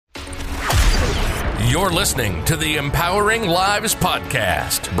You're listening to the Empowering Lives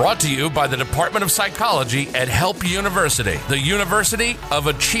podcast, brought to you by the Department of Psychology at Help University, the University of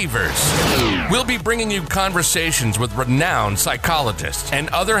Achievers. We'll be bringing you conversations with renowned psychologists and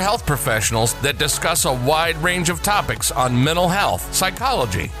other health professionals that discuss a wide range of topics on mental health,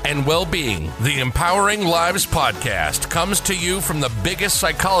 psychology, and well-being. The Empowering Lives podcast comes to you from the biggest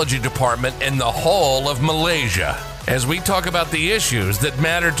psychology department in the whole of Malaysia. As we talk about the issues that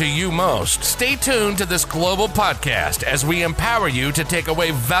matter to you most, stay tuned to this global podcast as we empower you to take away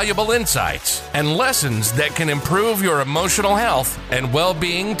valuable insights and lessons that can improve your emotional health and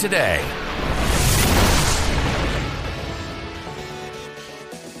well-being today.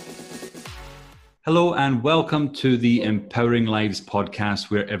 Hello and welcome to the Empowering Lives podcast,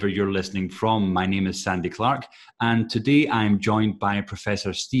 wherever you're listening from. My name is Sandy Clark, and today I'm joined by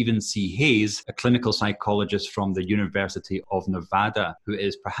Professor Stephen C. Hayes, a clinical psychologist from the University of Nevada, who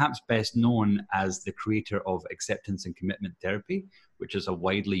is perhaps best known as the creator of acceptance and commitment therapy, which is a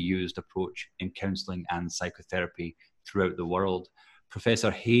widely used approach in counseling and psychotherapy throughout the world. Professor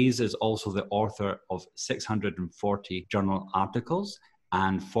Hayes is also the author of 640 journal articles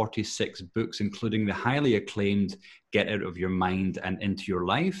and 46 books, including the highly acclaimed Get Out of Your Mind and Into Your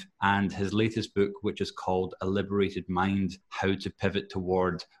Life, and his latest book, which is called A Liberated Mind, How to Pivot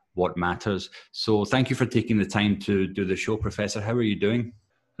Toward What Matters. So thank you for taking the time to do the show, Professor. How are you doing?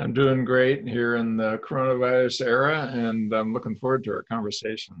 I'm doing great here in the coronavirus era, and I'm looking forward to our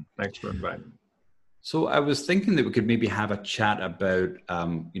conversation. Thanks for inviting me. So I was thinking that we could maybe have a chat about,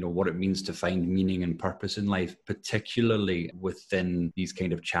 what it means to find meaning and purpose in life, particularly within these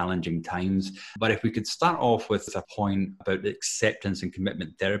kind of challenging times. But if we could start off with a point about acceptance and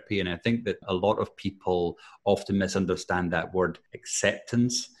commitment therapy, and I think that a lot of people often misunderstand that word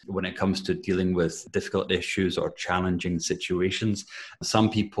acceptance when it comes to dealing with difficult issues or challenging situations. Some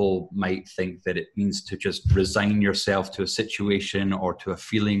people might think that it means to just resign yourself to a situation or to a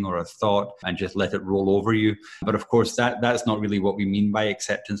feeling or a thought and just let it roll over you. But of course, that's not really what we mean by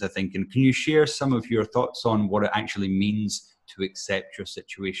acceptance, I think. And can you share some of your thoughts on what it actually means to accept your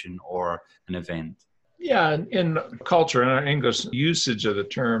situation or an event? Yeah, in culture, in our English usage of the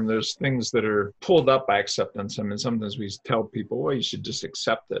term, there's things that are pulled up by acceptance. I mean, sometimes we tell people, well, you should just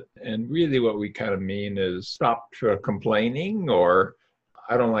accept it. And really what we kind of mean is stop complaining, or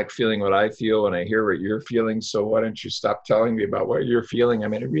I don't like feeling what I feel when I hear what you're feeling, so why don't you stop telling me about what you're feeling? I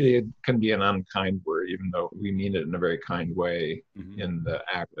mean, it really can be an unkind word, even though we mean it in a very kind way in the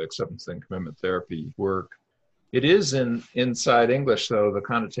act of acceptance and commitment therapy work. It is inside English, though, the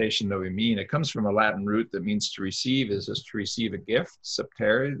connotation that we mean. It comes from a Latin root that means to receive, is just to receive a gift,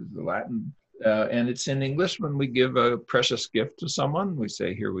 septere, the Latin. And it's in English when we give a precious gift to someone, we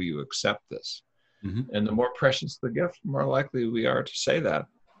say, here, will you accept this? Mm-hmm. And the more precious the gift, the more likely we are to say that.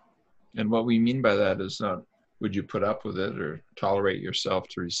 And what we mean by that is not, would you put up with it or tolerate yourself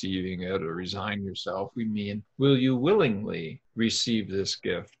to receiving it or resign yourself? We mean, will you willingly receive this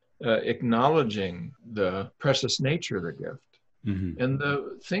gift? Acknowledging the precious nature of the gift. Mm-hmm. And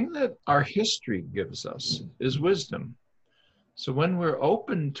the thing that our history gives us is wisdom. So when we're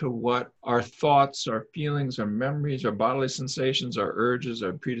open to what our thoughts, our feelings, our memories, our bodily sensations, our urges,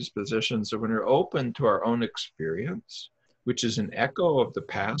 our predispositions, so when we're open to our own experience, which is an echo of the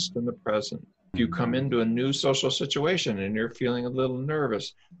past and the present. If you come into a new social situation and you're feeling a little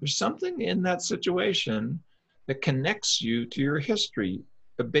nervous, there's something in that situation that connects you to your history.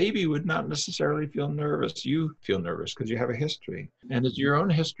 A baby would not necessarily feel nervous. You feel nervous because you have a history. And is your own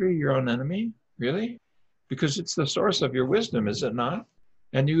history your own enemy? Really? Because it's the source of your wisdom, is it not?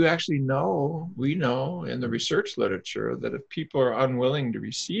 And you actually know, we know in the research literature that if people are unwilling to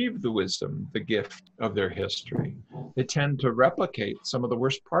receive the wisdom, the gift of their history, they tend to replicate some of the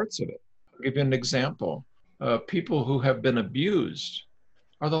worst parts of it. I'll give you an example. People who have been abused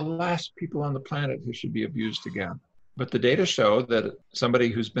are the last people on the planet who should be abused again. But the data show that somebody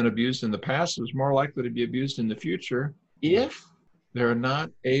who's been abused in the past is more likely to be abused in the future if they're not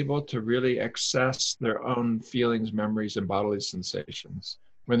able to really access their own feelings, memories, and bodily sensations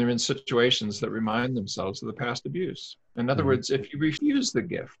when they're in situations that remind themselves of the past abuse. In other words, if you refuse the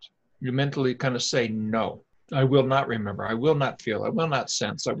gift, you mentally kind of say, no, I will not remember, I will not feel, I will not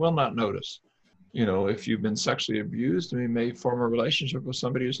sense, I will not notice. You know, if you've been sexually abused, you may form a relationship with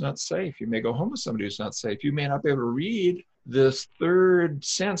somebody who's not safe. You may go home with somebody who's not safe. You may not be able to read this third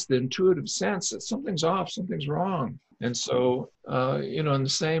sense, the intuitive sense that something's off, something's wrong. And so, in the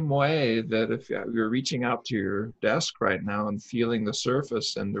same way that if you're reaching out to your desk right now and feeling the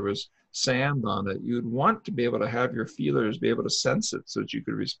surface and there was sand on it, you'd want to be able to have your feelers be able to sense it so that you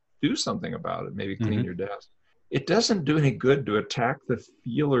could do something about it, maybe clean your desk. it doesn't do any good to attack the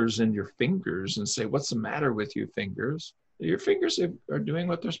feelers in your fingers and say, what's the matter with you fingers? Your fingers are doing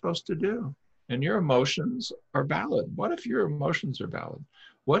what they're supposed to do. And your emotions are valid. What if your emotions are valid?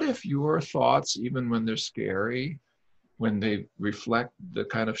 What if your thoughts, even when they're scary, when they reflect the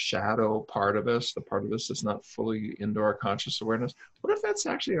kind of shadow part of us, the part of us that's not fully into our conscious awareness, what if that's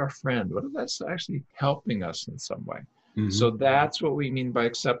actually our friend? What if that's actually helping us in some way? Mm-hmm. So that's what we mean by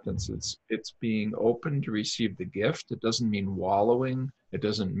acceptance. It's being open to receive the gift. It doesn't mean wallowing. It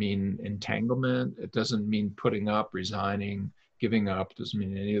doesn't mean entanglement. It doesn't mean putting up, resigning, giving up. It doesn't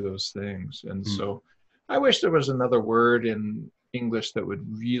mean any of those things. And so I wish there was another word in English that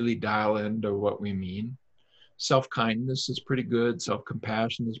would really dial into what we mean. Self-kindness is pretty good.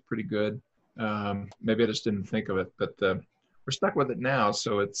 Self-compassion is pretty good. Maybe I just didn't think of it, but we're stuck with it now.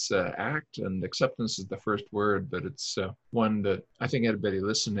 So it's ACT, and acceptance is the first word, but it's one that I think everybody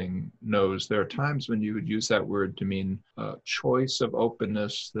listening knows. There are times when you would use that word to mean a choice of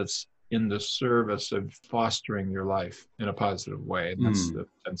openness that's in the service of fostering your life in a positive way. And that's the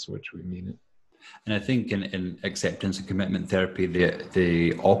sense in which we mean it. And I think in acceptance and commitment therapy,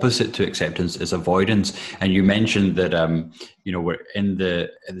 the opposite to acceptance is avoidance. And you mentioned that, we're at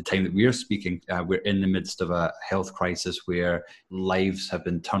the time that we're speaking, we're in the midst of a health crisis where lives have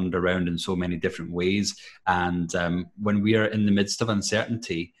been turned around in so many different ways. And when we are in the midst of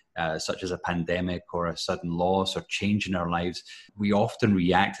uncertainty, such as a pandemic or a sudden loss or change in our lives, we often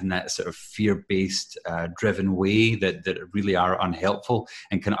react in that sort of fear-based, driven way that really are unhelpful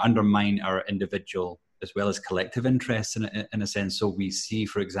and can undermine our individual as well as collective interests in a sense. So we see,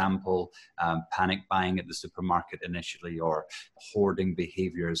 for example, panic buying at the supermarket initially, or hoarding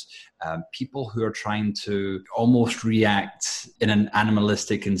behaviors, people who are trying to almost react in an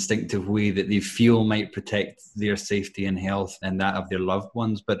animalistic, instinctive way that they feel might protect their safety and health and that of their loved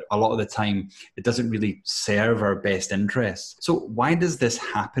ones. But a lot of the time, it doesn't really serve our best interests. So why does this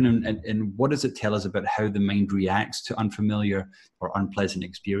happen? And what does it tell us about how the mind reacts to unfamiliar or unpleasant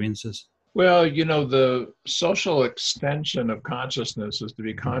experiences? Well, the social extension of consciousness is to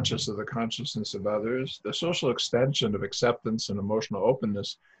be conscious of the consciousness of others. The social extension of acceptance and emotional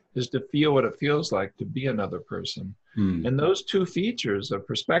openness is to feel what it feels like to be another person. And those two features of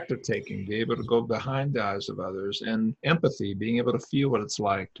perspective taking, be able to go behind the eyes of others, and empathy, being able to feel what it's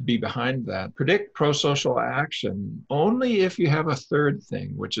like to be behind that, predict pro-social action only if you have a third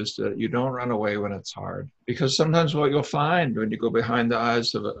thing, which is that you don't run away when it's hard. Because sometimes what you'll find when you go behind the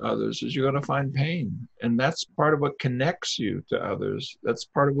eyes of others is you're going to find pain. And that's part of what connects you to others. That's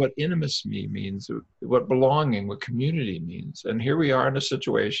part of what intimacy means, what belonging, what community means. And here we are in a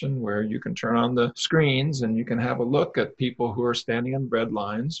situation where you can turn on the screens and you can have a look at people who are standing in bread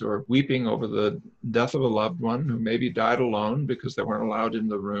lines or weeping over the death of a loved one who maybe died alone because they weren't allowed in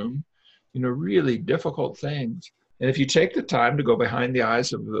the room. Really difficult things. And if you take the time to go behind the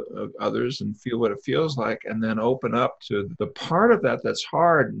eyes of others and feel what it feels like, and then open up to the part of that that's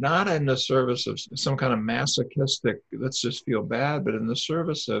hard, not in the service of some kind of masochistic, let's just feel bad, but in the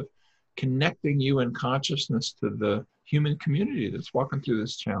service of connecting you in consciousness to the human community that's walking through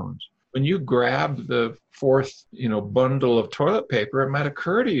this challenge. When you grab the fourth, bundle of toilet paper, it might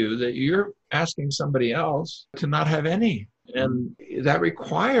occur to you that you're asking somebody else to not have any. And that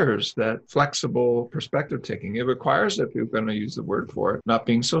requires that flexible perspective taking. It requires, if you're going to use the word for it, not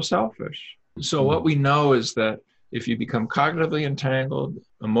being so selfish. So what we know is that if you become cognitively entangled,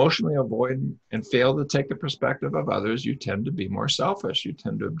 emotionally avoidant, and fail to take the perspective of others, you tend to be more selfish. You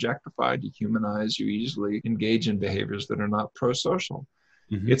tend to objectify, dehumanize. You easily engage in behaviors that are not pro-social.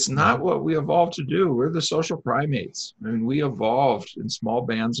 It's not what we evolved to do. We're the social primates. We evolved in small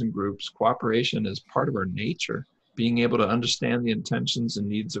bands and groups. Cooperation is part of our nature, being able to understand the intentions and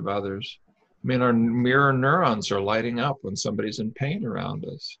needs of others. Our mirror neurons are lighting up when somebody's in pain around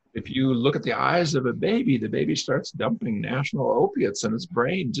us. If you look at the eyes of a baby, the baby starts dumping national opiates in its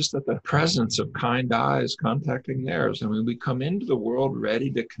brain just at the presence of kind eyes contacting theirs. We come into the world ready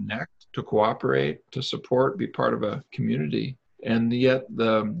to connect, to cooperate, to support, be part of a community. And yet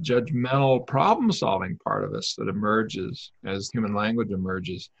the judgmental problem-solving part of us that emerges as human language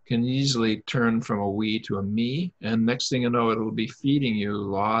emerges can easily turn from a we to a me. And next thing you know, it'll be feeding you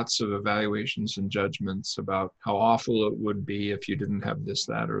lots of evaluations and judgments about how awful it would be if you didn't have this,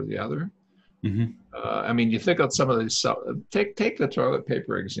 that, or the other. You think of some of these, take the toilet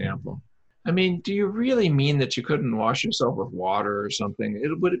paper example. Do you really mean that you couldn't wash yourself with water or something?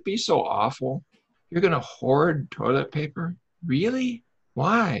 Would it be so awful? You're going to hoard toilet paper? Really?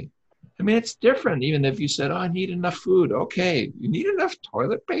 Why? It's different. Even if you said, I need enough food. Okay, you need enough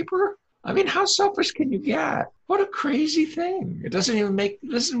toilet paper? How selfish can you get? What a crazy thing. It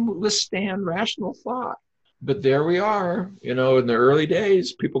doesn't withstand rational thought. But there we are, in the early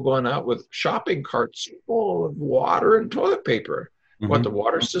days, people going out with shopping carts full of water and toilet paper. What, the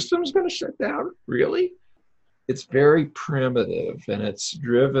water system's going to shut down? Really? It's very primitive, and it's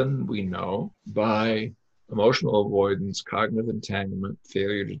driven, we know, by emotional avoidance, cognitive entanglement,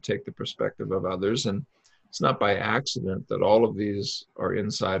 failure to take the perspective of others. And it's not by accident that all of these are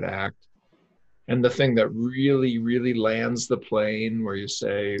inside act. And the thing that really, really lands the plane where you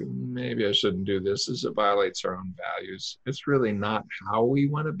say, maybe I shouldn't do this, is it violates our own values. It's really not how we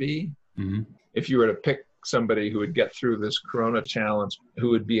want to be. If you were to pick somebody who would get through this Corona challenge,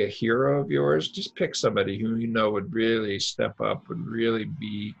 who would be a hero of yours, just pick somebody who would really step up, would really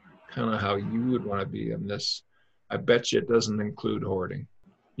be kind of how you would want to be in this. I bet you it doesn't include hoarding.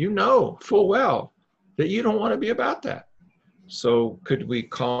 You know full well that you don't want to be about that. So could we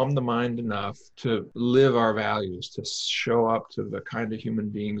calm the mind enough to live our values, to show up to the kind of human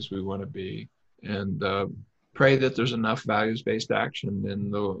beings we want to be, and pray that there's enough values-based action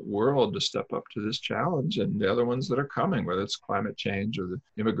in the world to step up to this challenge and the other ones that are coming, whether it's climate change or the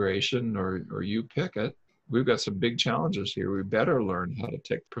immigration or you pick it. We've got some big challenges here. We better learn how to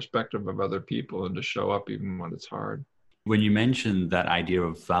take the perspective of other people and to show up even when it's hard. When you mentioned that idea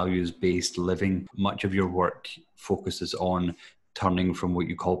of values-based living, much of your work focuses on turning from what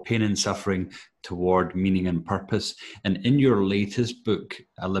you call pain and suffering toward meaning and purpose. And in your latest book,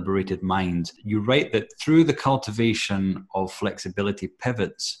 A Liberated Mind, you write that through the cultivation of flexibility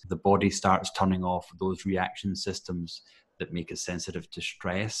pivots, the body starts turning off those reaction systems that make us sensitive to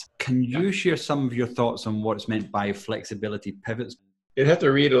stress. Can you share some of your thoughts on what's meant by flexibility pivots? You'd have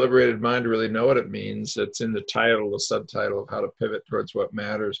to read A Liberated Mind to really know what it means. It's in the title, the subtitle of How to Pivot Towards What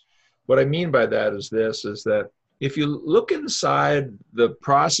Matters. What I mean by that is this, is that if you look inside the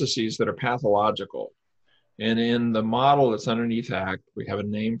processes that are pathological, and in the model that's underneath ACT, we have a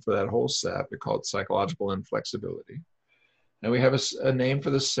name for that whole set. We call it psychological inflexibility. And we have a name for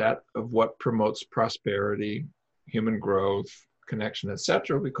the set of what promotes prosperity, human growth, connection,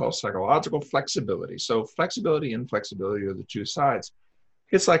 etc. We call psychological flexibility. So flexibility and inflexibility are the two sides.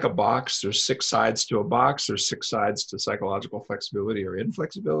 It's like a box. There's 6 sides to a box. There's 6 sides to psychological flexibility or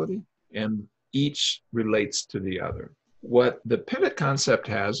inflexibility, and each relates to the other. What the pivot concept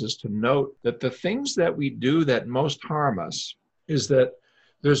has is to note that the things that we do that most harm us is that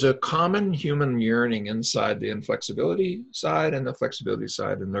there's a common human yearning inside the inflexibility side and the flexibility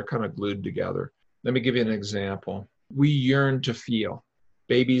side, and they're kind of glued together. Let me give you an example. We yearn to feel.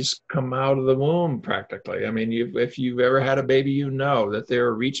 Babies come out of the womb practically. I mean, if you've ever had a baby, you know that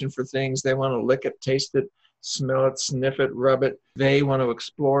they're reaching for things. They want to lick it, taste it, smell it, sniff it, rub it. They want to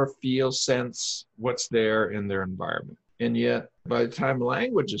explore, feel, sense what's there in their environment. And yet, by the time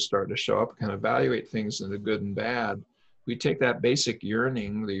language is starting to show up, kind of evaluate things into good and bad, we take that basic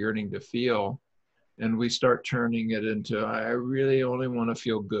yearning, the yearning to feel, and we start turning it into, I really only want to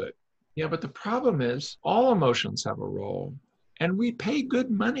feel good. Yeah, but the problem is all emotions have a role, and we pay good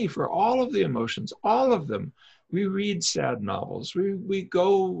money for all of the emotions, all of them. We read sad novels. We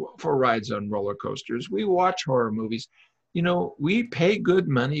go for rides on roller coasters. We watch horror movies. We pay good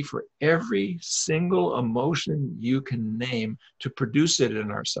money for every single emotion you can name to produce it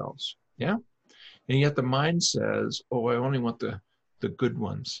in ourselves. Yeah. And yet the mind says, oh, I only want the good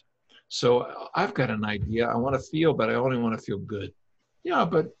ones. So I've got an idea. I want to feel, but I only want to feel good. Yeah,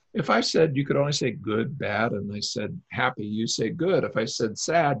 but if I said you could only say good, bad, and I said happy, you say good. If I said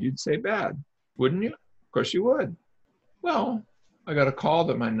sad, you'd say bad, wouldn't you? Of course you would. Well, I got a call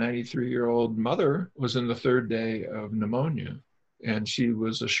that my 93-year-old mother was in the 3rd day of pneumonia, and she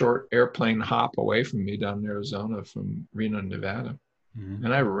was a short airplane hop away from me down in Arizona from Reno, Nevada. Mm-hmm.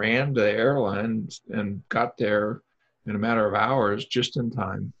 And I ran to the airline and got there in a matter of hours, just in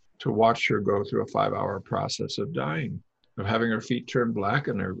time to watch her go through a 5-hour process of dying, of having her feet turn black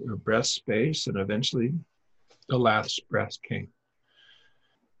and her breast space, and eventually the last breath came.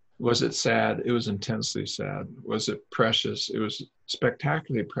 Was it sad? It was intensely sad. Was it precious? It was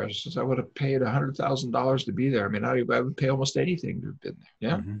spectacularly precious. I would have paid $100,000 to be there. I mean, I would pay almost anything to have been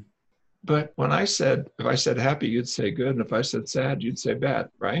there. Yeah. Mm-hmm. But when if I said happy, you'd say good. And if I said sad, you'd say bad,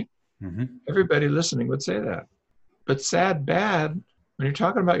 right? Mm-hmm. Everybody listening would say that. But sad, bad, when you're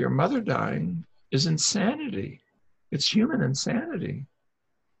talking about your mother dying, is insanity. It's human insanity.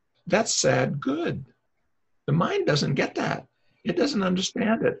 That's sad, good. The mind doesn't get that. It doesn't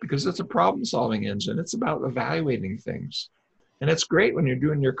understand it because it's a problem-solving engine. It's about evaluating things. And it's great when you're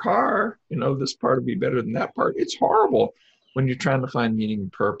doing your car, this part would be better than that part. It's horrible when you're trying to find meaning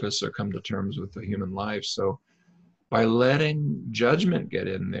and purpose or come to terms with the human life. So by letting judgment get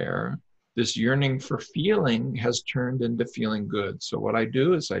in there, this yearning for feeling has turned into feeling good. So what I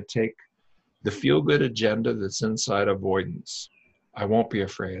do is I take The feel-good agenda that's inside avoidance. I won't be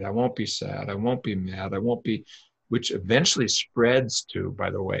afraid. I won't be sad. I won't be mad. I won't be, which eventually spreads to, by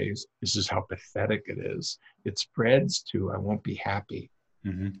the way, this is how pathetic it is. It spreads to, I won't be happy.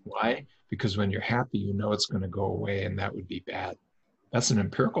 Mm-hmm. Why? Because when you're happy, you know it's going to go away, and that would be bad. That's an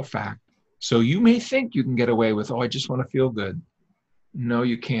empirical fact. So you may think you can get away with, I just want to feel good. No,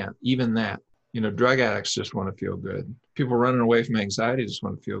 you can't. Even that. Drug addicts just want to feel good. People running away from anxiety just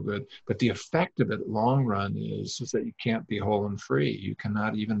want to feel good. But the effect of it long run is that you can't be whole and free. You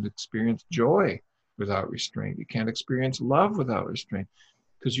cannot even experience joy without restraint. You can't experience love without restraint,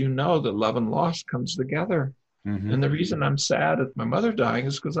 because you know that love and loss comes together. Mm-hmm. And the reason I'm sad at my mother dying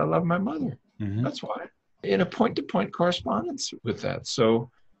is because I love my mother. Mm-hmm. That's why. In a point-to-point correspondence with that. So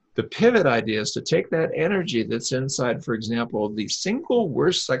the pivot idea is to take that energy that's inside, for example, the single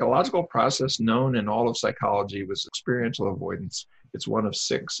worst psychological process known in all of psychology was experiential avoidance. It's one of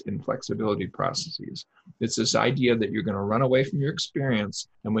 6 inflexibility processes. It's this idea that you're going to run away from your experience,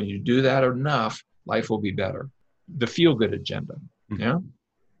 and when you do that enough, life will be better. The feel-good agenda. Mm-hmm. Yeah?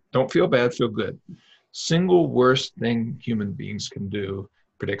 Don't feel bad, feel good. Single worst thing human beings can do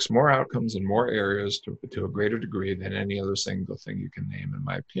predicts more outcomes in more areas to a greater degree than any other single thing you can name, in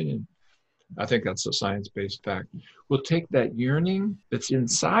my opinion. I think that's a science-based fact. We'll take that yearning that's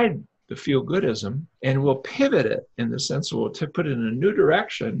inside the feel-goodism and we'll pivot it in the sense we'll put it in a new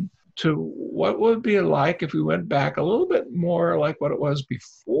direction to what would it be like if we went back a little bit more like what it was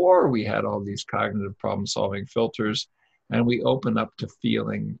before we had all these cognitive problem-solving filters and we open up to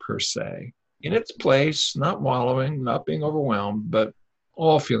feeling per se. In its place, not wallowing, not being overwhelmed, but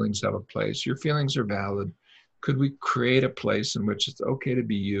all feelings have a place. Your feelings are valid. Could we create a place in which it's okay to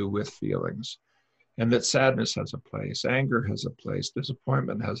be you with feelings? And that sadness has a place, anger has a place,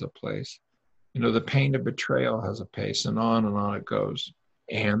 disappointment has a place. The pain of betrayal has a place, and on it goes.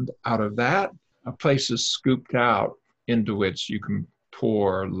 And out of that, a place is scooped out into which you can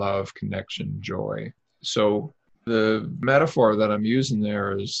pour love, connection, joy. So the metaphor that I'm using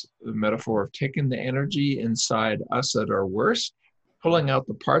there is the metaphor of taking the energy inside us at our worst, pulling out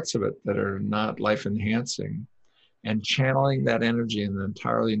the parts of it that are not life-enhancing, and channeling that energy in an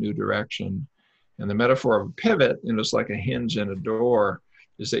entirely new direction. And the metaphor of a pivot, it's like a hinge in a door,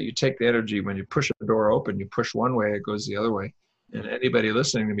 is that you take the energy, when you push a door open, you push one way, it goes the other way. And anybody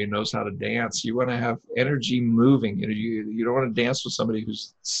listening to me knows how to dance. You want to have energy moving. You don't want to dance with somebody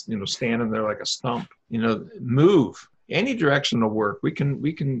who's standing there like a stump. Move. Any direction will work. We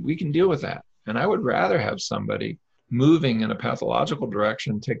can deal with that. And I would rather have somebody moving in a pathological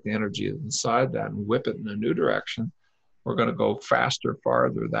direction, take the energy inside that and whip it in a new direction. We're going to go faster,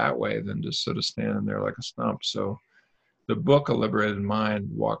 farther that way than just sort of standing there like a stump. So the book, A Liberated Mind,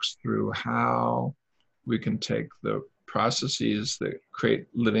 walks through how we can take the processes that create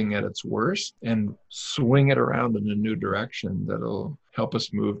living at its worst and swing it around in a new direction that'll help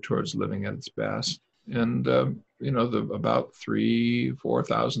us move towards living at its best. And, the about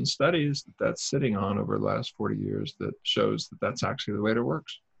 3,000-4,000 studies that's sitting on over the last 40 years that shows that that's actually the way it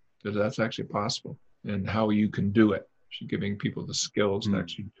works, that that's actually possible, and how you can do it, giving people the skills to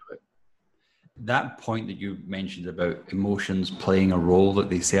actually do it. That point that you mentioned about emotions playing a role,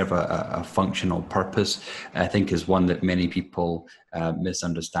 that they serve a functional purpose, I think is one that many people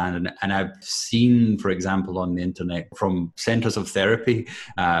misunderstand. And I've seen, for example, on the internet from centers of therapy,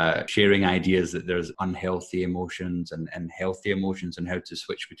 sharing ideas that there's unhealthy emotions and healthy emotions and how to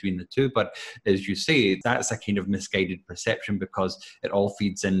switch between the two. But as you say, that's a kind of misguided perception because it all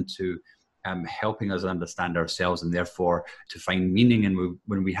feeds into helping us understand ourselves and therefore to find meaning. And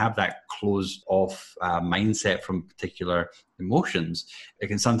when we have that closed off mindset from particular emotions, it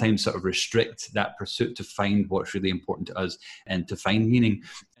can sometimes sort of restrict that pursuit to find what's really important to us and to find meaning.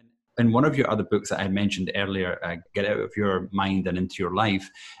 In one of your other books that I mentioned earlier, Get Out of Your Mind and Into Your Life,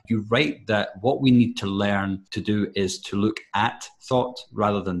 you write that what we need to learn to do is to look at thought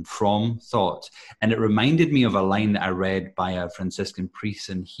rather than from thought. And it reminded me of a line that I read by a Franciscan priest,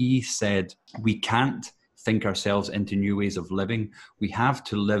 and he said, we can't think ourselves into new ways of living. We have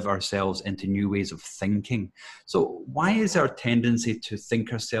to live ourselves into new ways of thinking. So why is our tendency to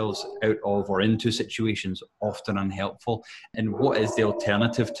think ourselves out of or into situations often unhelpful? And what is the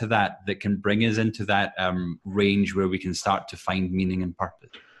alternative to that can bring us into that range where we can start to find meaning and purpose?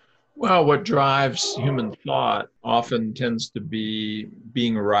 Well, what drives human thought often tends to be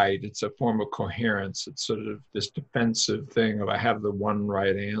being right. It's a form of coherence. It's sort of this defensive thing of I have the one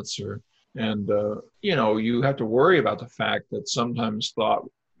right answer. And, you have to worry about the fact that sometimes thought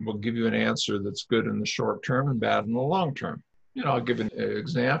will give you an answer that's good in the short term and bad in the long term. I'll give an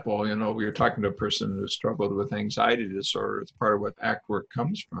example. We were talking to a person who struggled with anxiety disorder. It's part of what ACT work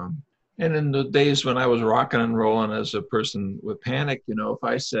comes from. And in the days when I was rocking and rolling as a person with panic, if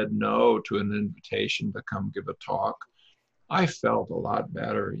I said no to an invitation to come give a talk, I felt a lot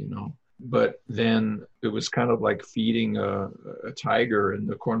better. But then it was kind of like feeding a tiger in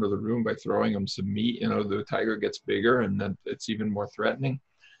the corner of the room by throwing him some meat. The tiger gets bigger and then it's even more threatening.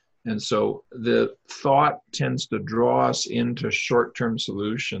 And so the thought tends to draw us into short-term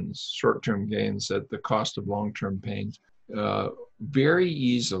solutions, short-term gains at the cost of long-term pain very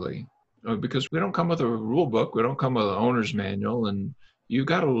easily. Because we don't come with a rule book, we don't come with an owner's manual, and you've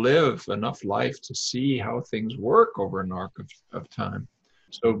got to live enough life to see how things work over an arc of time.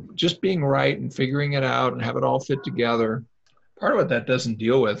 So just being right and figuring it out and have it all fit together. Part of what that doesn't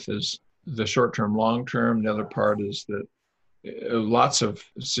deal with is the short-term, long-term. The other part is that lots of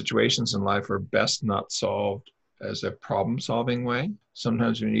situations in life are best not solved as a problem-solving way.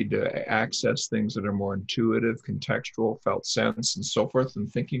 Sometimes we need to access things that are more intuitive, contextual, felt sense, and so forth, and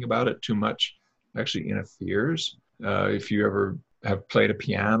thinking about it too much actually interferes. If you ever have played a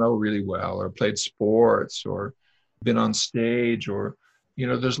piano really well, or played sports, or been on stage, or,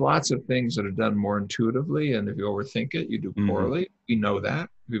 there's lots of things that are done more intuitively, and if you overthink it, you do poorly. We know that.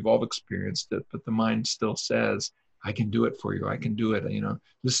 We've all experienced it, but the mind still says, I can do it for you. I can do it.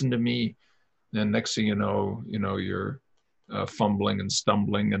 Listen to me. And next thing you know, you're fumbling and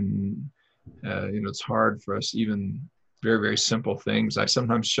stumbling, and it's hard for us, even very, very simple things. I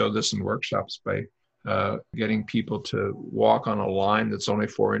sometimes show this in workshops by getting people to walk on a line that's only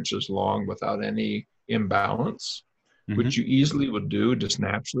 4 inches long without any imbalance, which you easily would do just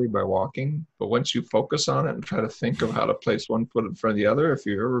naturally by walking. But once you focus on it and try to think of how to place one foot in front of the other, if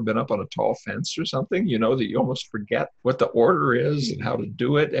you've ever been up on a tall fence or something, you know that you almost forget what the order is and how to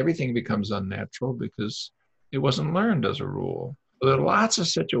do it. Everything becomes unnatural because it wasn't learned as a rule. There are lots of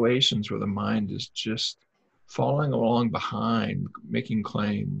situations where the mind is just following along behind, making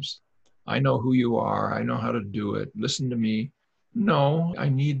claims. I know who you are. I know how to do it. Listen to me. No, I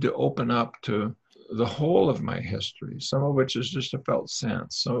need to open up to the whole of my history, some of which is just a felt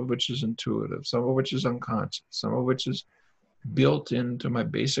sense, some of which is intuitive, some of which is unconscious, some of which is built into my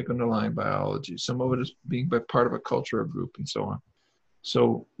basic underlying biology, some of it is being part of a culture or group, and so on.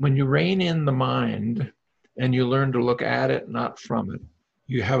 So when you rein in the mind and you learn to look at it, not from it,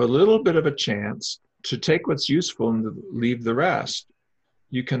 you have a little bit of a chance to take what's useful and to leave the rest.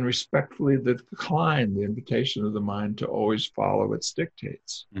 You can respectfully decline the invitation of the mind to always follow its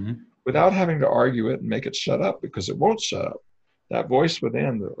dictates without having to argue it and make it shut up, because it won't shut up. That voice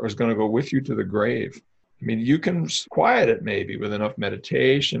within is going to go with you to the grave. I mean, you can quiet it maybe with enough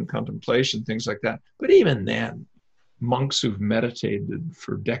meditation, contemplation, things like that. But even then, monks who've meditated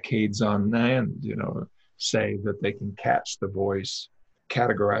for decades on end, say that they can catch the voice,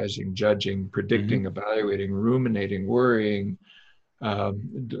 categorizing, judging, predicting, evaluating, ruminating, worrying,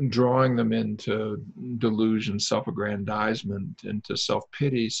 drawing them into delusion, self-aggrandizement, into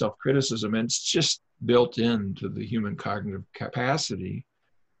self-pity, self-criticism, and it's just built into the human cognitive capacity.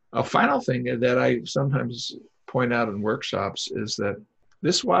 A final thing that I sometimes point out in workshops is that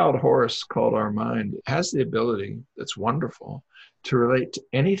this wild horse called our mind has the ability, that's wonderful, to relate to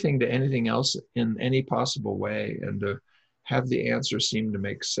anything else in any possible way, and to have the answer seem to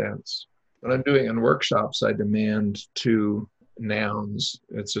make sense. When I'm doing in workshops, I demand 2 nouns.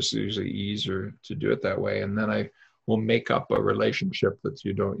 It's just usually easier to do it that way. And then I will make up a relationship that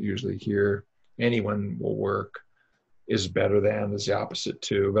you don't usually hear. Anyone will work. Is better than is the opposite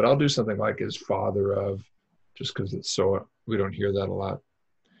to. But I'll do something like is father of, just because it's so, we don't hear that a lot.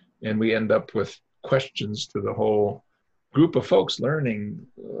 And we end up with questions to the whole group of folks learning,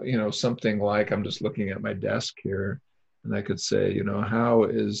 something like, I'm just looking at my desk here, and I could say, how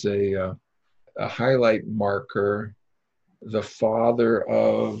is a highlight marker the father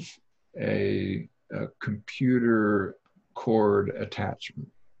of a computer cord attachment?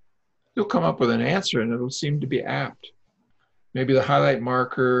 You'll come up with an answer and it'll seem to be apt. Maybe the highlight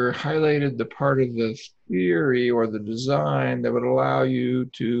marker highlighted the part of the theory or the design that would allow you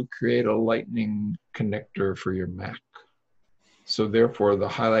to create a lightning connector for your Mac. So therefore, the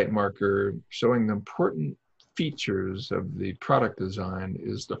highlight marker showing the important features of the product design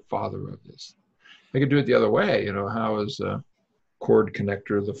is the father of this. I could do it the other way. How is a cord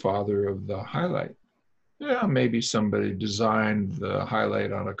connector the father of the highlight? Yeah, maybe somebody designed the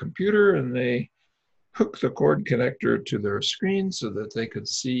highlight on a computer and they hooked the cord connector to their screen so that they could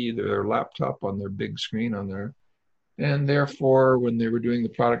see their laptop on their big screen on there. And therefore, when they were doing the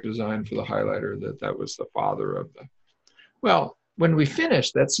product design for the highlighter, that was the father of the. Well, when we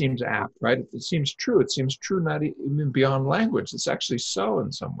finish, that seems apt, right? If it seems true, not even beyond language. It's actually so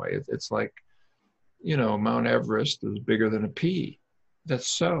in some way. It's like, Mount Everest is bigger than a pea. That's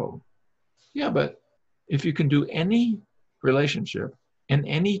so. Yeah, but if you can do any relationship and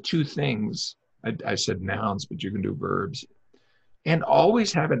any two things, I said nouns, but you can do verbs, and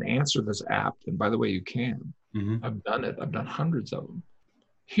always have an answer that's apt. And by the way, you can. Mm-hmm. I've done it. I've done hundreds of them.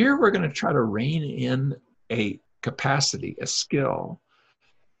 Here, we're going to try to rein in a capacity, a skill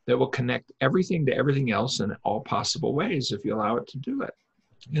that will connect everything to everything else in all possible ways if you allow it to do it.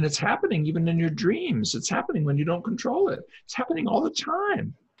 And it's happening even in your dreams. It's happening when you don't control it. It's happening all the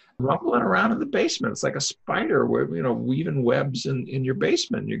time. Rumbling around in the basement. It's like a spider weaving webs in your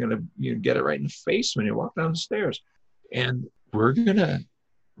basement. You're going to get it right in the face when you walk down the stairs. And we're going to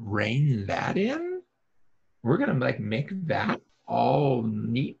rein that in. We're going to make that all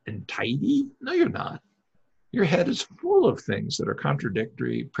neat and tidy. No, you're not. Your head is full of things that are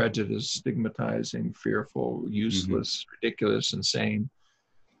contradictory, prejudiced, stigmatizing, fearful, useless, ridiculous, insane.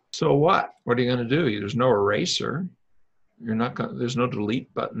 So what? What are you going to do? There's no eraser. There's no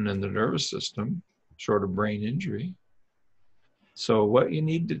delete button in the nervous system, short of brain injury. So what you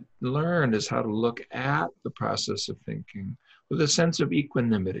need to learn is how to look at the process of thinking with a sense of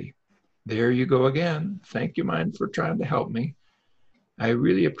equanimity. There you go again. Thank you, mind, for trying to help me. I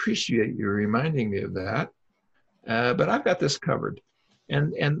really appreciate you reminding me of that. But I've got this covered.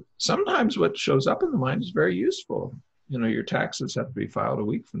 And sometimes what shows up in the mind is very useful. Your taxes have to be filed a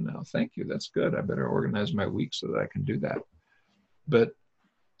week from now. Thank you. That's good. I better organize my week so that I can do that. But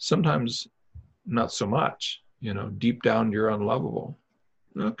sometimes not so much. Deep down, you're unlovable.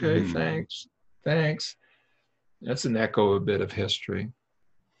 Okay, thanks. That's an echo of a bit of history.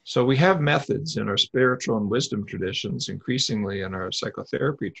 So we have methods in our spiritual and wisdom traditions, increasingly in our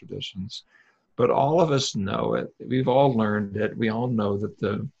psychotherapy traditions, but all of us know it. We've all learned it. We all know that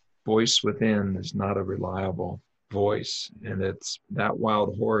the voice within is not a reliable voice, and it's that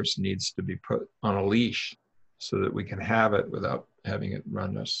wild horse needs to be put on a leash so that we can have it without having it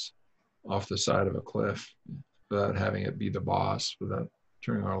run us off the side of a cliff, without having it be the boss, without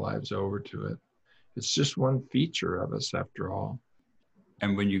turning our lives over to it. It's just one feature of us after all.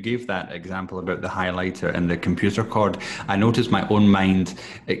 And when you gave that example about the highlighter and the computer cord, I noticed my own mind,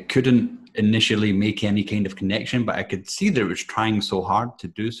 it couldn't initially make any kind of connection, but I could see that it was trying so hard to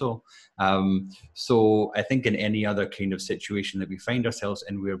do so. So I think in any other kind of situation that we find ourselves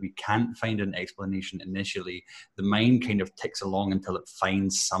in where we can't find an explanation initially, the mind kind of ticks along until it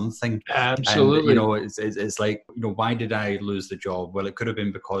finds something. Absolutely. And, it's like, why did I lose the job? Well, it could have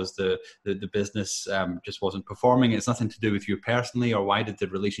been because the business just wasn't performing. It's nothing to do with you personally, or why did the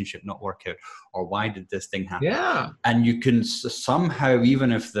relationship not work out? Or why did this thing happen? Yeah. And you can somehow,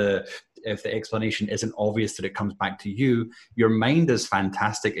 even if the explanation isn't obvious that it comes back to you, your mind is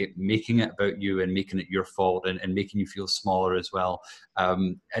fantastic at making it about you and making it your fault and making you feel smaller as well.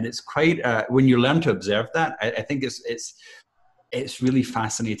 And it's quite, when you learn to observe that, I think it's really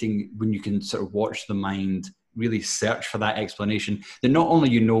fascinating when you can sort of watch the mind really search for that explanation that not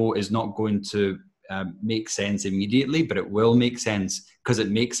only is not going to make sense immediately, but it will make sense because it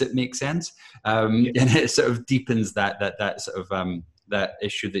makes it make sense. And it sort of deepens that sort of that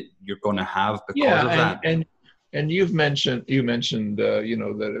issue that you're going to have because of that. And you mentioned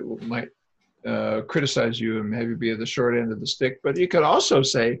that it might criticize you and maybe be at the short end of the stick, but you could also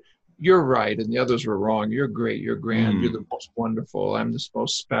say, you're right and the others were wrong. You're great. You're grand. You're the most wonderful. I'm the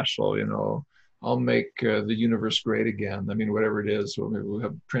most special. I'll make the universe great again. I mean, whatever it is, we'll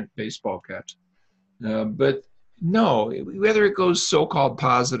have print baseball caps. But no, whether it goes so-called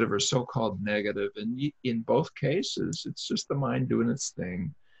positive or so-called negative, and in both cases, it's just the mind doing its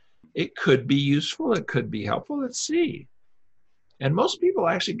thing. It could be useful. It could be helpful. Let's see. And most people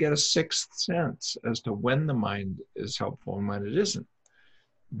actually get a sixth sense as to when the mind is helpful and when it isn't.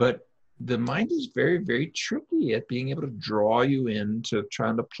 But the mind is very, very tricky at being able to draw you into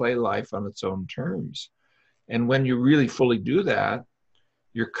trying to play life on its own terms. And when you really fully do that,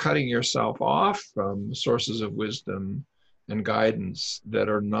 you're cutting yourself off from sources of wisdom and guidance that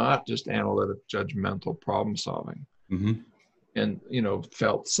are not just analytic, judgmental problem solving. And,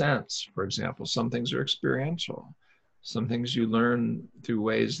 felt sense, for example. Some things are experiential. Some things you learn through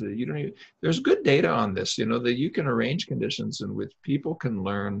ways that you don't even, there's good data on this, that you can arrange conditions in which people can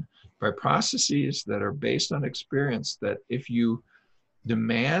learn by processes that are based on experience, that if you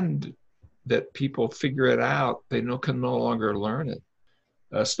demand that people figure it out, they can no longer learn it.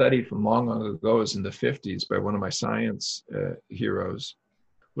 A study from long ago, is in the 50s, by one of my science heroes,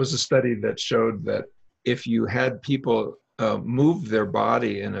 was a study that showed that if you had people move their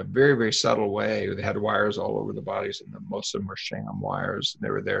body in a very, very subtle way, they had wires all over the bodies, and most of them were sham wires. They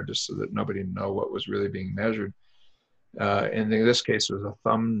were there just so that nobody would know what was really being measured. And in this case, it was a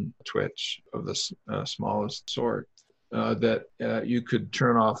thumb twitch of the smallest sort. that you could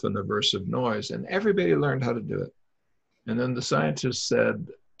turn off an aversive noise, and everybody learned how to do it. And then the scientists said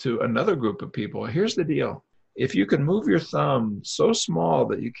to another group of people, here's the deal. If you can move your thumb so small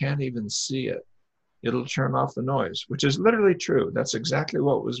that you can't even see it, it'll turn off the noise, which is literally true. That's exactly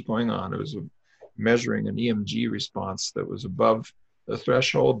what was going on. It was measuring an EMG response that was above the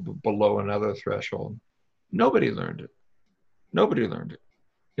threshold, below another threshold. Nobody learned it. Nobody learned it.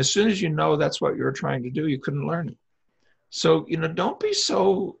 As soon as you know that's what you're trying to do, you couldn't learn it. So, don't be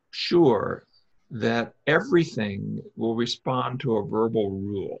so sure that everything will respond to a verbal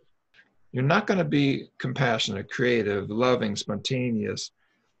rule. You're not going to be compassionate, creative, loving, spontaneous.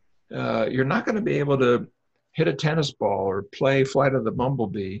 You're not going to be able to hit a tennis ball or play Flight of the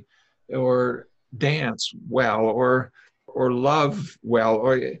Bumblebee or dance well or love well,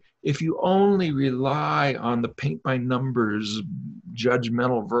 or if you only rely on the paint by numbers,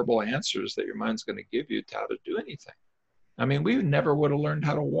 judgmental verbal answers that your mind's going to give you to how to do anything. I mean, we never would have learned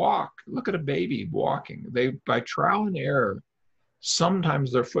how to walk. Look at a baby walking. They, by trial and error,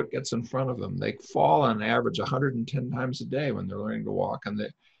 sometimes their foot gets in front of them. They fall on average 110 times a day when they're learning to walk,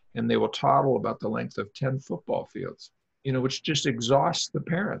 and they will toddle about the length of 10 football fields, which just exhausts the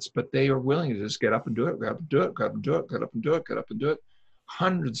parents, but they are willing to just get up and do it, get up and do it, get up and do it, get up and do it, get up and do it,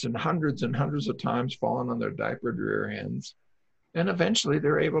 hundreds and hundreds and hundreds of times, falling on their diapered rear ends. And eventually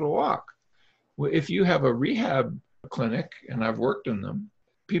they're able to walk. If you have a rehab clinic, and I've worked in them,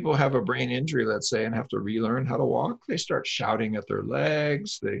 people have a brain injury, let's say, and have to relearn how to walk. They start shouting at their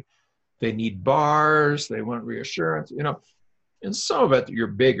legs. They need bars. They want reassurance, And some of it, you're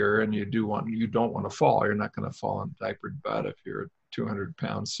bigger and you don't want to fall. You're not going to fall on a diapered butt if you're a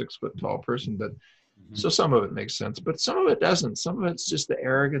 200-pound, 6-foot tall person. But so some of it makes sense, but some of it doesn't. Some of it's just the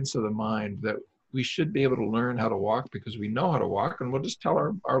arrogance of the mind that we should be able to learn how to walk because we know how to walk, and we'll just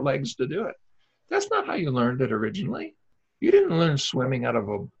tell our legs to do it. That's not how you learned it originally. You didn't learn swimming out of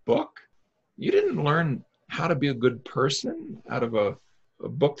a book. You didn't learn how to be a good person out of a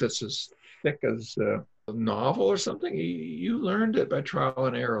book that's as thick as a novel or something. You learned it by trial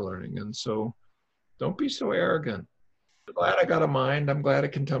and error learning. And so don't be so arrogant. I'm glad I got a mind. I'm glad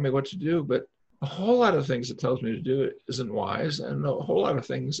it can tell me what to do, but a whole lot of things it tells me to do it isn't wise. And a whole lot of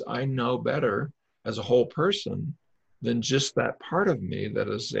things I know better as a whole person than just that part of me that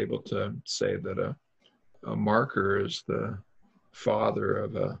is able to say that a marker is the father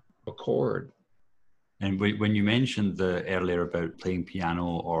of a chord. And when you mentioned earlier about playing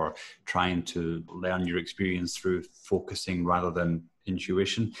piano or trying to learn your experience through focusing rather than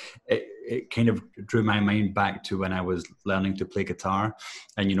intuition, it kind of drew my mind back to when I was learning to play guitar.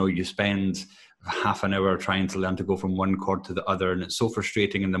 And, you spend half an hour trying to learn to go from one chord to the other, and it's so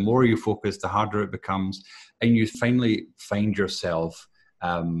frustrating. And the more you focus, the harder it becomes. And you finally find yourself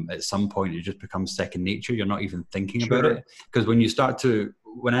at some point, it just becomes second nature. You're not even thinking about it. Because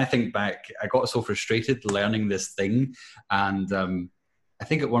when I think back, I got so frustrated learning this thing. And I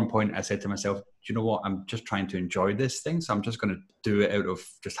think at one point I said to myself, do you know what? I'm just trying to enjoy this thing. So I'm just going to do it out of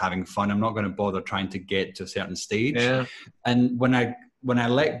just having fun. I'm not going to bother trying to get to a certain stage. Yeah. And when I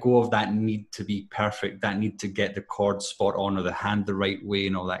let go of that need to be perfect, that need to get the chord spot on or the hand the right way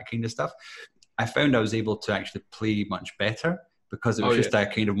and all that kind of stuff, I found I was able to actually play much better because it was just a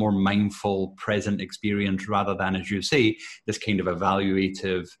kind of more mindful, present experience rather than, as you say, this kind of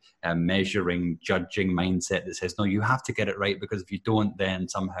evaluative, measuring, judging mindset that says, no, you have to get it right because if you don't, then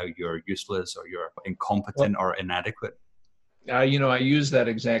somehow you're useless or you're incompetent or inadequate. I use that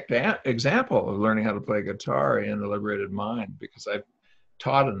exact example of learning how to play guitar in a liberated mind because I've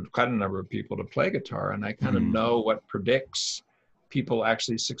taught quite a number of people to play guitar, and I kind of know what predicts people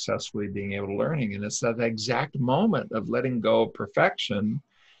actually successfully being able to learning. And it's that exact moment of letting go of perfection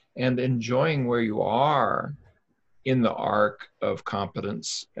and enjoying where you are in the arc of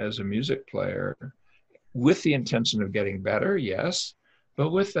competence as a music player with the intention of getting better, yes, but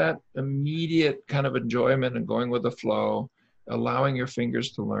with that immediate kind of enjoyment and going with the flow, allowing your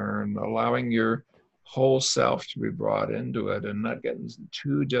fingers to learn, allowing your whole self to be brought into it and not getting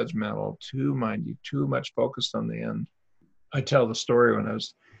too judgmental, too mindy, too much focused on the end. I tell the story when I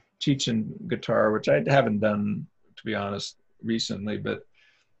was teaching guitar, which I haven't done, to be honest, recently, but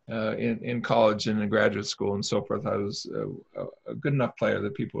in college and in graduate school and so forth, I was a good enough player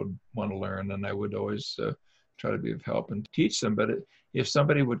that people would want to learn, and I would always try to be of help and teach them. But if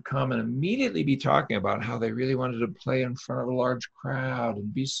somebody would come and immediately be talking about how they really wanted to play in front of a large crowd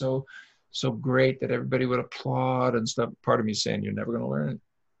and be so great that everybody would applaud and stuff, part of me saying, you're never going to learn it.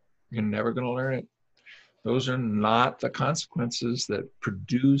 You're never going to learn it. Those are not the consequences that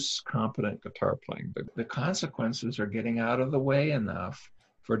produce competent guitar playing. The consequences are getting out of the way enough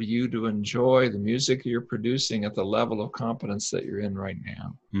for you to enjoy the music you're producing at the level of competence that you're in right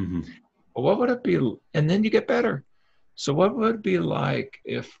now. Mm-hmm. Well, what would it be? And then you get better. So what would it be like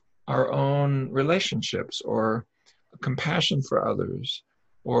if our own relationships or compassion for others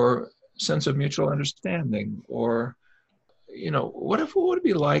or sense of mutual understanding or, what would it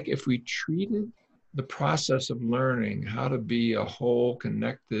be like if we treated the process of learning how to be a whole,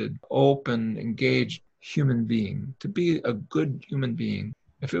 connected, open, engaged human being, to be a good human being,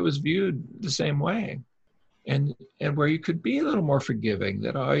 if it was viewed the same way? And where you could be a little more forgiving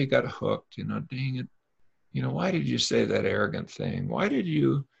that, oh, you got hooked, dang it. Why did you say that arrogant thing? Why did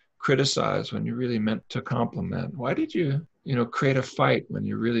you criticize when you really meant to compliment? Why did you, create a fight when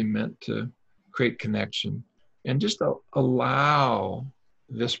you really meant to create connection? And just allow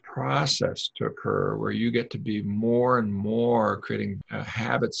this process to occur where you get to be more and more creating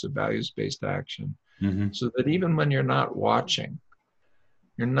habits of values-based action, so that even when you're not watching,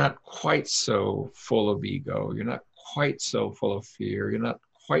 you're not quite so full of ego. You're not quite so full of fear. You're not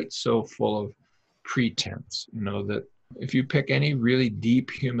quite so full of pretense, that if you pick any really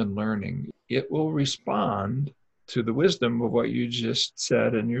deep human learning, it will respond to the wisdom of what you just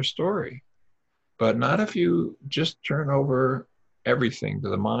said in your story. But not if you just turn over everything to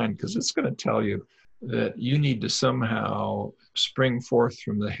the mind, because it's going to tell you that you need to somehow spring forth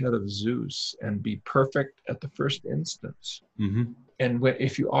from the head of Zeus and be perfect at the first instance. Mm-hmm. And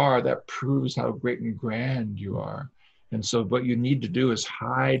if you are, that proves how great and grand you are. And so what you need to do is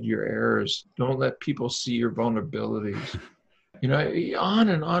hide your errors. Don't let people see your vulnerabilities. On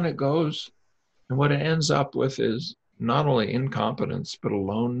and on it goes. And what it ends up with is not only incompetence, but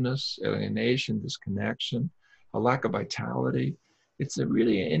aloneness, alienation, disconnection, a lack of vitality. It's a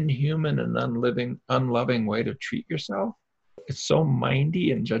really inhuman and unloving way to treat yourself. It's so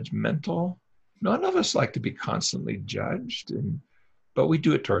mindy and judgmental. None of us like to be constantly judged, but we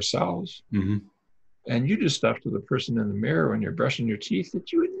do it to ourselves. Mm-hmm. And you do stuff to the person in the mirror when you're brushing your teeth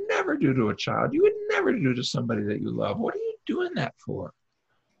that you would never do to a child. You would never do to somebody that you love. What are you doing that for?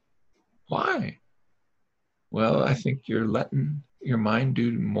 Why? Well, I think you're letting your mind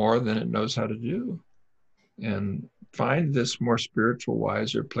do more than it knows how to do. And find this more spiritual,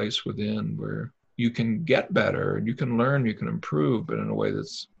 wiser place within where you can get better, you can learn, you can improve, but in a way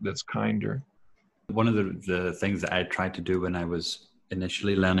that's kinder. One of the things that I tried to do when I was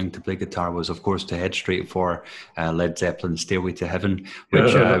initially learning to play guitar was, of course, to head straight for Led Zeppelin's Stairway to Heaven,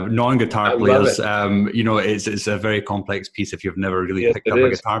 which non-guitar players, it's a very complex piece if you've never really picked up a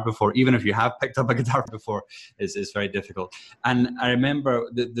guitar before. Even if you have picked up a guitar before, it's very difficult. And I remember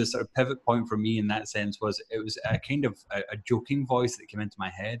the sort of pivot point for me in that sense was it was a kind of a joking voice that came into my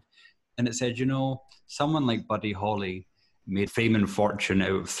head. And it said, someone like Buddy Holly made fame and fortune out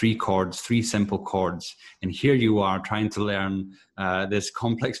of three simple chords. And here you are trying to learn this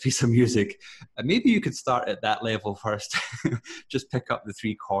complex piece of music. Maybe you could start at that level first, just pick up the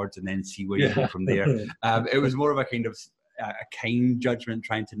 3 chords and then see where you go from there. It was more of a kind of a kind judgment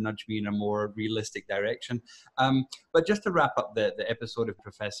trying to nudge me in a more realistic direction. But just to wrap up the episode of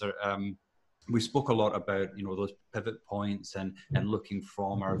Professor, we spoke a lot about, those pivot points and looking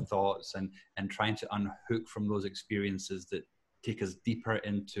from our thoughts and trying to unhook from those experiences that take us deeper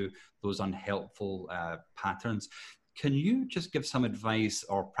into those unhelpful patterns. Can you just give some advice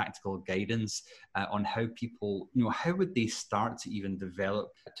or practical guidance on how people, how would they start to even develop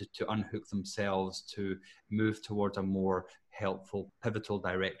to unhook themselves, to move towards a more helpful, pivotal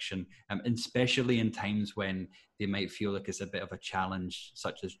direction, and especially in times when they might feel like it's a bit of a challenge,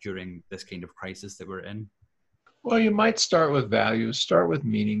 such as during this kind of crisis that we're in? Well, you might start with values, start with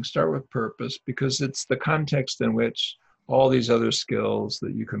meaning, start with purpose, because it's the context in which all these other skills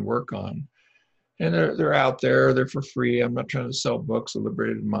that you can work on. And they're out there, they're for free. I'm not trying to sell books. A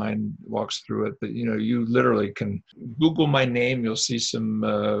Liberated Mind walks through it, but you literally can Google my name. You'll see some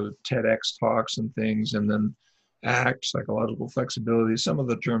TEDx talks and things, and then ACT, psychological flexibility, some of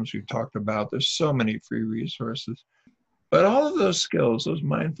the terms we've talked about. There's so many free resources. But all of those skills, those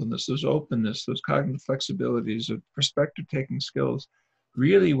mindfulness, those openness, those cognitive flexibilities, those perspective-taking skills,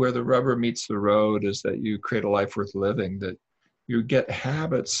 really where the rubber meets the road is that you create a life worth living, that you get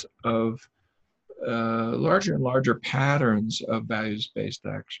habits of larger and larger patterns of values-based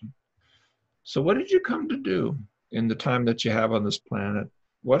action. So what did you come to do in the time that you have on this planet?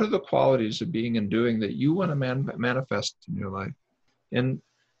 What are the qualities of being and doing that you want to manifest in your life? And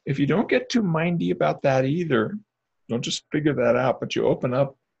if you don't get too mindy about that either, don't just figure that out, but you open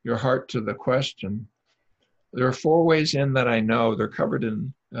up your heart to the question. There are 4 ways in that I know. They're covered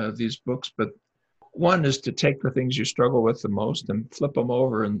in these books, but one is to take the things you struggle with the most and flip them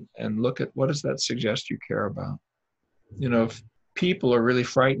over and look at what does that suggest you care about. If people are really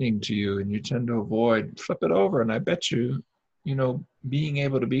frightening to you and you tend to avoid, flip it over. And I bet you, being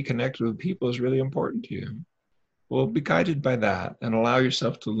able to be connected with people is really important to you. Well, be guided by that and allow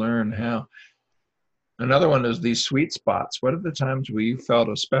yourself to learn how. Another one is these sweet spots. What are the times where you felt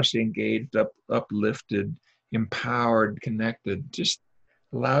especially engaged, uplifted, empowered, connected? Just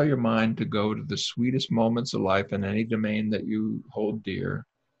allow your mind to go to the sweetest moments of life in any domain that you hold dear.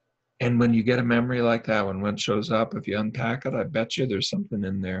 And when you get a memory like that, when one shows up, if you unpack it, I bet you there's something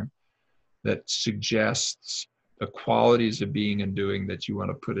in there that suggests the qualities of being and doing that you want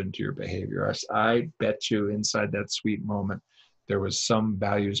to put into your behavior. I bet you inside that sweet moment, there was some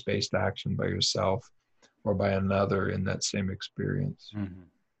values-based action by yourself or by another in that same experience. Mm-hmm.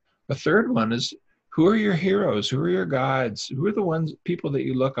 The third one is, who are your heroes? Who are your guides? Who are the people that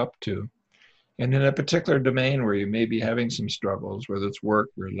you look up to? And in a particular domain where you may be having some struggles, whether it's work,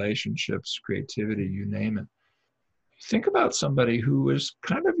 relationships, creativity, you name it, think about somebody who was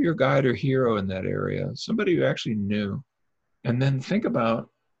kind of your guide or hero in that area, somebody you actually knew, and then think about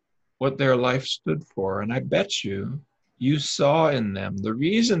what their life stood for. And I bet you saw in them the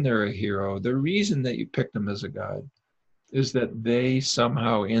reason they're a hero, the reason that you picked them as a guide, is that they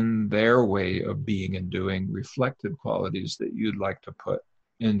somehow in their way of being and doing reflected qualities that you'd like to put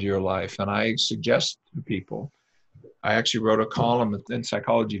into your life. And I suggest to people, I actually wrote a column in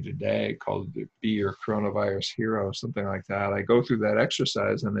Psychology Today called Be Your Coronavirus Hero, something like that. I go through that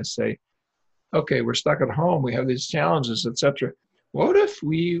exercise and I say, okay, we're stuck at home, we have these challenges, etc. What if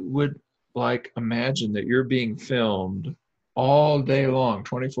we would imagine that you're being filmed all day long,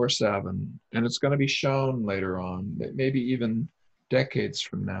 24/7, and it's going to be shown later on, maybe even decades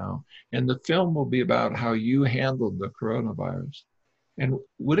from now. And the film will be about how you handled the coronavirus. And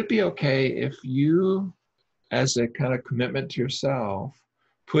would it be okay if you, as a kind of commitment to yourself,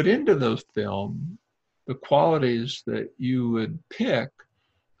 put into the film the qualities that you would pick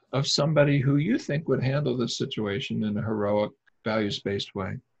of somebody who you think would handle this situation in a heroic, values-based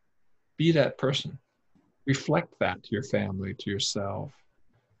way? Be that person. Reflect that to your family, to yourself.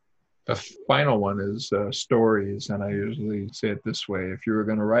 The final one is stories, and I usually say it this way. If you were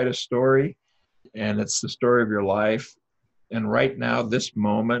going to write a story, and it's the story of your life, and right now, this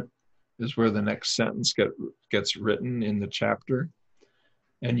moment is where the next sentence gets written in the chapter,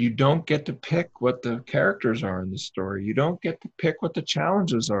 and you don't get to pick what the characters are in the story. You don't get to pick what the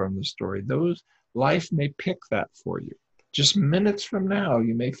challenges are in the story. Life may pick that for you. Just minutes from now,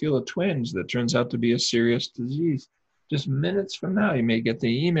 you may feel a twinge that turns out to be a serious disease. Just minutes from now, you may get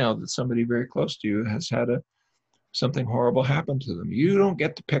the email that somebody very close to you has had something horrible happen to them. You don't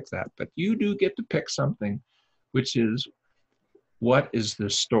get to pick that, but you do get to pick something, which is, what is the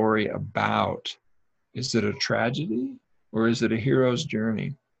story about? Is it a tragedy or is it a hero's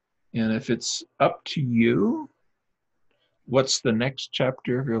journey? And if it's up to you, what's the next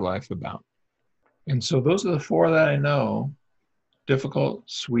chapter of your life about? And so those are the four that I know: difficult,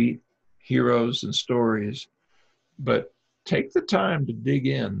 sweet, heroes, and stories. But take the time to dig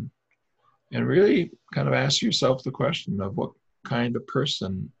in and really kind of ask yourself the question of, what kind of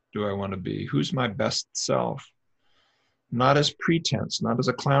person do I want to be? Who's my best self? Not as pretense, not as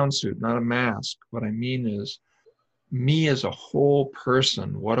a clown suit, not a mask. What I mean is me as a whole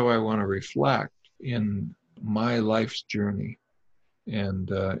person. What do I want to reflect in my life's journey? And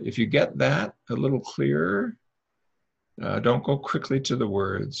if you get that a little clearer, don't go quickly to the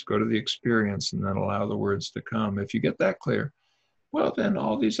words. Go to the experience and then allow the words to come. If you get that clear, well, then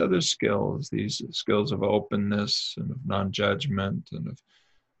all these other skills, these skills of openness and of non-judgment and of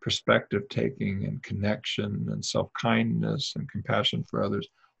perspective taking and connection and self-kindness and compassion for others,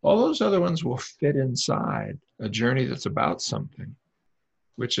 all those other ones will fit inside a journey that's about something,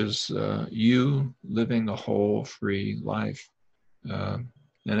 which is you living a whole, free life. And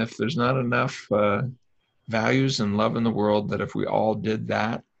if there's not enough values and love in the world, that if we all did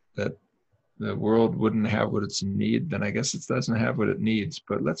that the world wouldn't have what it's in need, then I guess it doesn't have what it needs.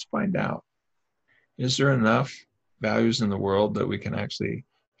 But let's find out. Is there enough values in the world that we can actually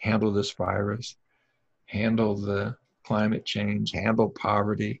handle this virus, handle the climate change, handle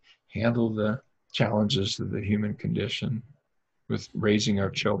poverty, handle the challenges of the human condition with raising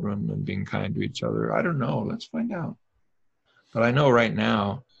our children and being kind to each other? I don't know. Let's find out. But I know right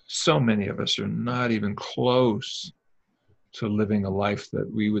now, so many of us are not even close to living a life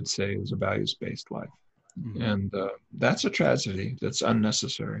that we would say is a values-based life. Mm-hmm. And that's a tragedy. That's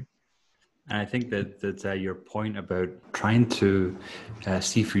unnecessary. And I think that your point about trying to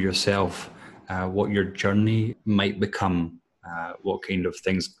see for yourself what your journey might become, what kind of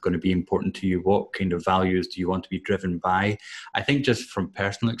things are going to be important to you, what kind of values do you want to be driven by. I think just from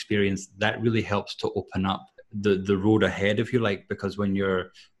personal experience, that really helps to open up the road ahead, if you like, because when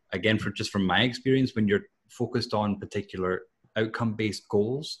you're, again, from my experience, when you're focused on particular outcome-based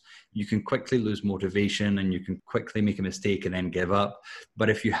goals, you can quickly lose motivation and you can quickly make a mistake and then give up. But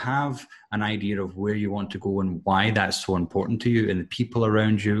if you have an idea of where you want to go and why that's so important to you, and the people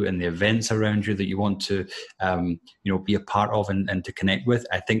around you and the events around you that you want to be a part of and to connect with,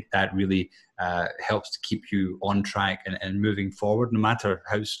 I think that really helps to keep you on track and moving forward, no matter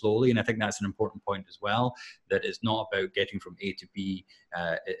how slowly. And I think that's an important point as well, that it's not about getting from A to B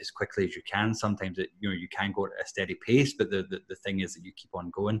as quickly as you can. Sometimes you can go at a steady pace, but the thing is that you keep on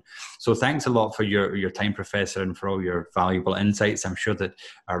going. So thanks a lot for your time, Professor, and for all your valuable insights. I'm sure that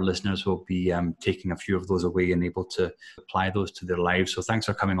our listeners will be taking a few of those away and able to apply those to their lives. So thanks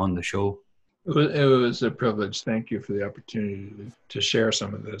for coming on the show. It was a privilege. Thank you for the opportunity to share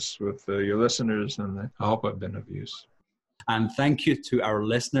some of this with your listeners, and I hope I've been of use. And thank you to our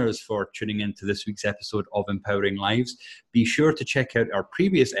listeners for tuning in to this week's episode of Empowering Lives. Be sure to check out our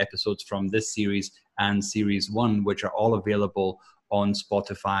previous episodes from this series and Series 1, which are all available on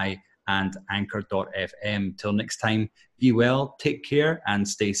Spotify and Anchor.fm. Till next time, be well, take care, and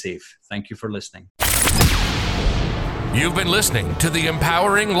stay safe. Thank you for listening. You've been listening to the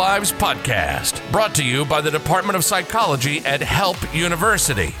Empowering Lives podcast, brought to you by the Department of Psychology at Help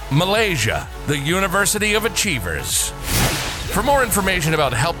University, Malaysia, the University of Achievers. For more information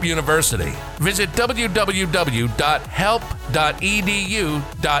about Help University, visit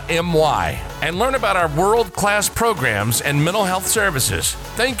www.help.edu.my and learn about our world-class programs and mental health services.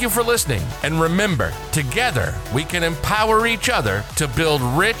 Thank you for listening, and remember, together we can empower each other to build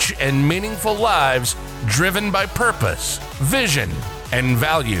rich and meaningful lives driven by purpose, vision, and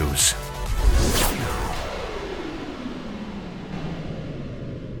values.